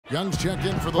Young's checked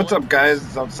in for the What's up, guys?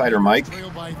 It's Outsider Mike.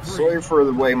 Sorry for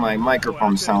the way my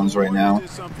microphone sounds right now. I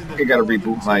think I gotta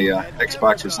reboot my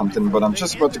Xbox or something, but I'm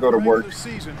just about to go to work.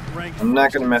 I'm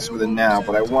not gonna mess with it now,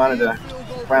 but I wanted to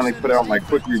finally put out my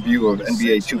quick review of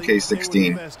NBA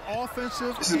 2K16.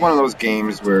 This is one of those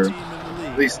games where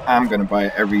at least I'm gonna buy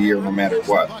it every year no matter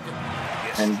what.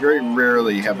 And very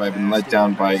rarely have I been let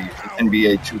down by an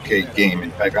NBA 2K game.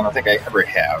 In fact, I don't think I ever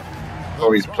have. I've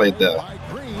always played the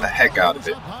heck out of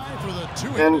it.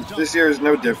 And this year is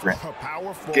no different.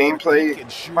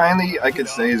 Gameplay, finally, I could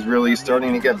say, is really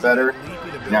starting to get better.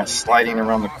 You're not sliding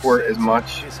around the court as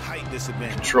much.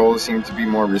 Controls seem to be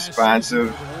more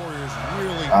responsive.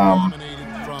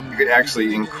 You could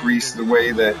actually increase the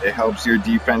way that it helps your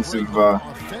defensive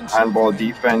on-ball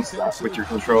defense with your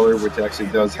controller, which actually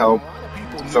does help.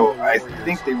 So I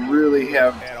think they really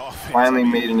have finally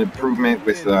made an improvement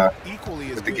with the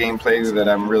gameplay that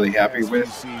I'm really happy with.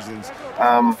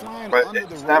 But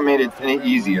it's not made it any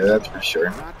easier, that's for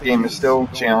sure. The game is still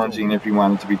challenging if you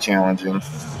want it to be challenging.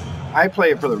 I play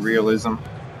it for the realism.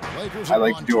 I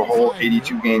like to do a whole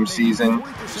 82-game season,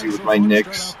 see with my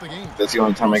Knicks. That's the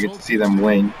only time I get to see them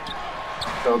win.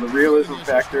 So the realism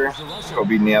factor,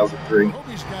 Kobe nails it 3.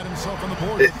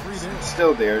 It's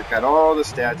still there. It's got all the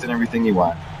stats and everything you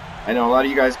want. I know a lot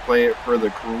of you guys play it for the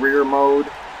career mode.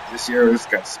 This year it's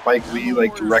got Spike Lee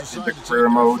directed the career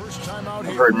mode.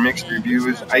 I've heard mixed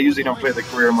reviews. I usually don't play the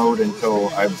career mode until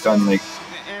I've done like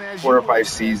 4 or 5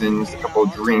 seasons, a couple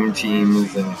of dream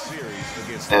teams, and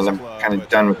I'm kind of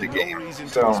done with the game.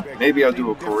 So maybe I'll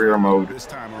do a career mode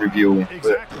review,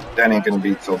 but that ain't gonna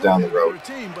be till down the road.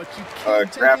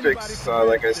 Graphics,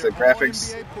 like I said,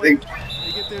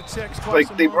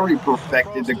 they've already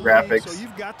perfected the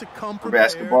graphics for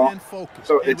basketball,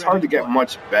 so it's hard to get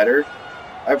much better.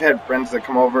 I've had friends that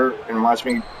come over and watch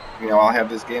me, I'll have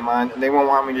this game on, and they won't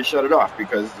want me to shut it off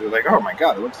because they're like, oh my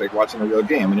god, it looks like watching a real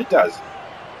game, and it does.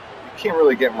 You can't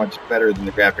really get much better than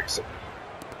the graphics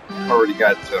already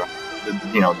got to,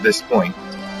 this point.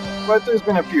 But there's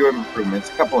been a few improvements,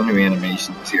 a couple of new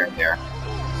animations here and there.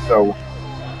 So,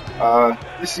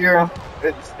 this year,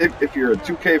 if you're a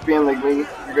 2K fan like me,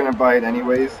 you're going to buy it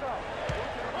anyways.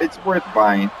 It's worth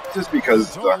buying, just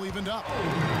because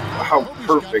how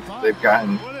perfect they've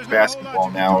gotten basketball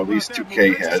now, at least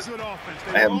 2K has.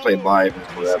 I haven't played live in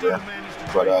forever,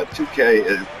 but 2K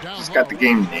has just got the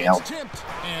game nailed.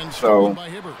 So,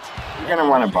 you're going to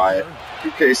want to buy it.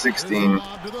 2K16,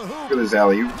 good as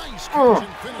alley.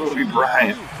 Kobe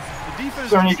Bryant.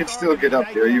 So you can still get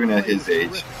up there even at his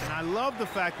age. And I love the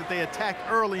fact that they attack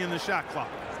early in the shot clock.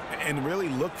 And really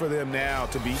look for them now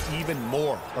to be even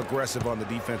more aggressive on the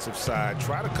defensive side.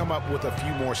 Try to come up with a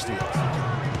few more steals.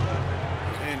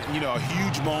 And, a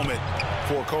huge moment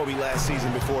for Kobe last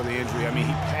season before the injury. I mean,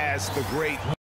 he passed the great